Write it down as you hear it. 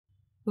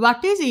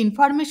What is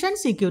information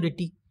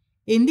security?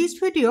 In this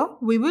video,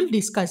 we will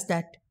discuss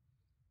that.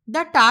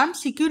 The term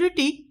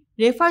security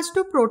refers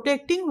to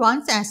protecting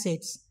one's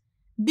assets.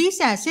 These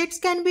assets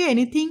can be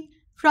anything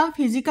from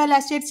physical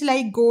assets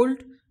like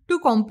gold to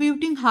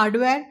computing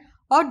hardware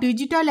or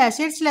digital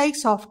assets like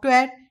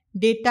software,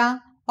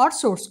 data, or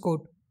source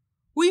code.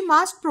 We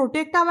must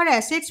protect our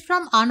assets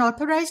from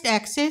unauthorized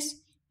access,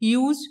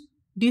 use,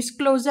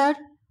 disclosure,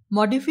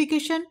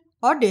 modification,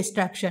 or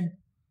destruction.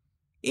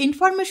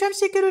 Information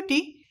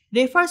security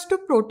refers to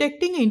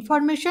protecting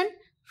information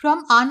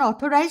from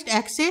unauthorized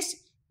access,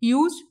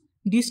 use,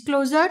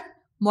 disclosure,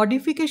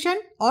 modification,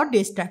 or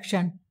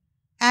destruction.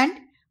 And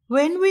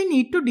when we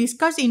need to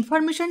discuss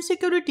information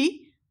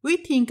security, we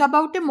think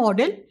about a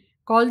model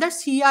called the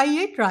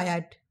CIA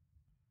Triad.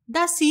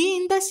 The C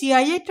in the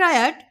CIA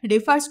Triad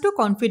refers to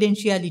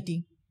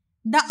confidentiality.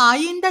 The I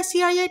in the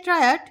CIA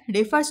Triad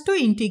refers to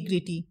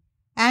integrity.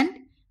 And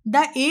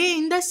the A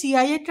in the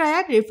CIA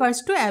Triad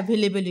refers to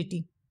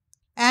availability.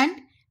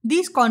 And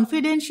these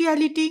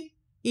confidentiality,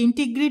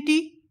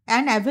 integrity,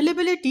 and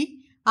availability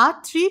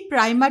are three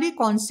primary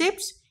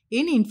concepts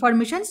in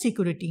information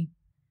security.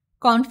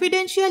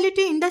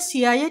 Confidentiality in the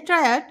CIA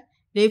Triad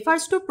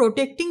refers to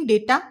protecting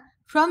data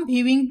from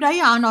viewing by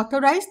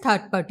unauthorized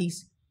third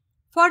parties.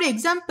 For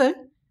example,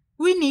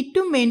 we need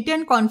to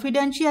maintain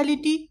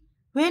confidentiality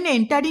when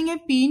entering a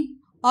PIN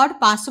or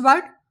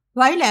password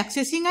while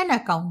accessing an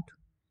account.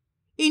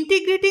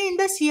 Integrity in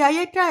the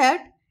CIA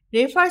Triad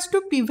refers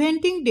to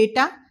preventing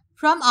data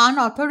from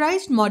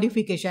unauthorized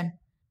modification.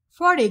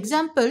 For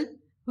example,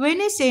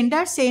 when a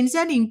sender sends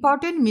an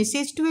important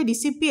message to a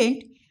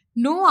recipient,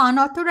 no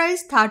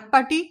unauthorized third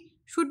party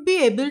should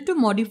be able to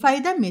modify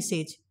the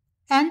message.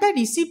 And the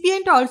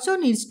recipient also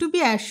needs to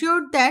be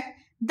assured that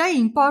the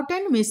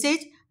important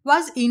message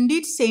was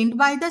indeed sent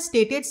by the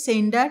stated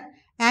sender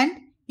and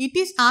it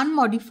is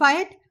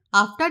unmodified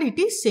after it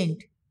is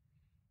sent.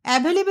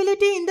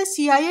 Availability in the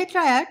CIA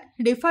Triad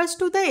refers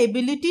to the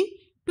ability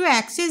to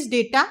access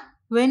data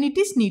when it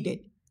is needed.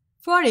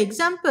 For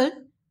example,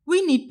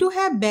 we need to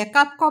have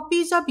backup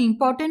copies of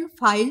important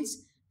files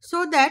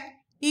so that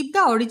if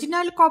the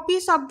original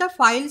copies of the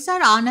files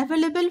are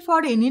unavailable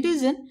for any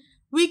reason,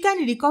 we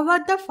can recover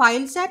the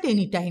files at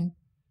any time.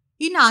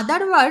 In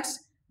other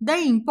words, the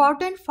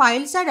important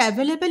files are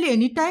available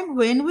anytime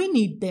when we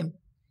need them.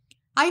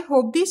 I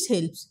hope this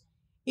helps.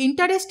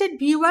 Interested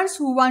viewers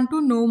who want to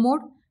know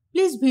more,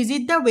 please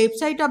visit the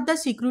website of the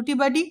Security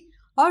Buddy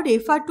or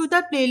refer to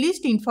the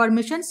playlist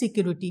Information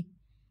Security.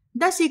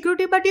 The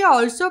Security Buddy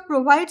also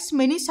provides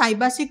many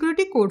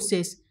cybersecurity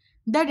courses.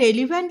 The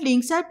relevant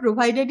links are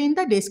provided in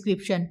the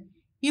description.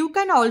 You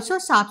can also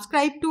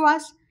subscribe to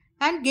us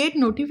and get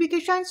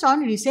notifications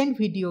on recent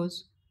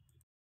videos.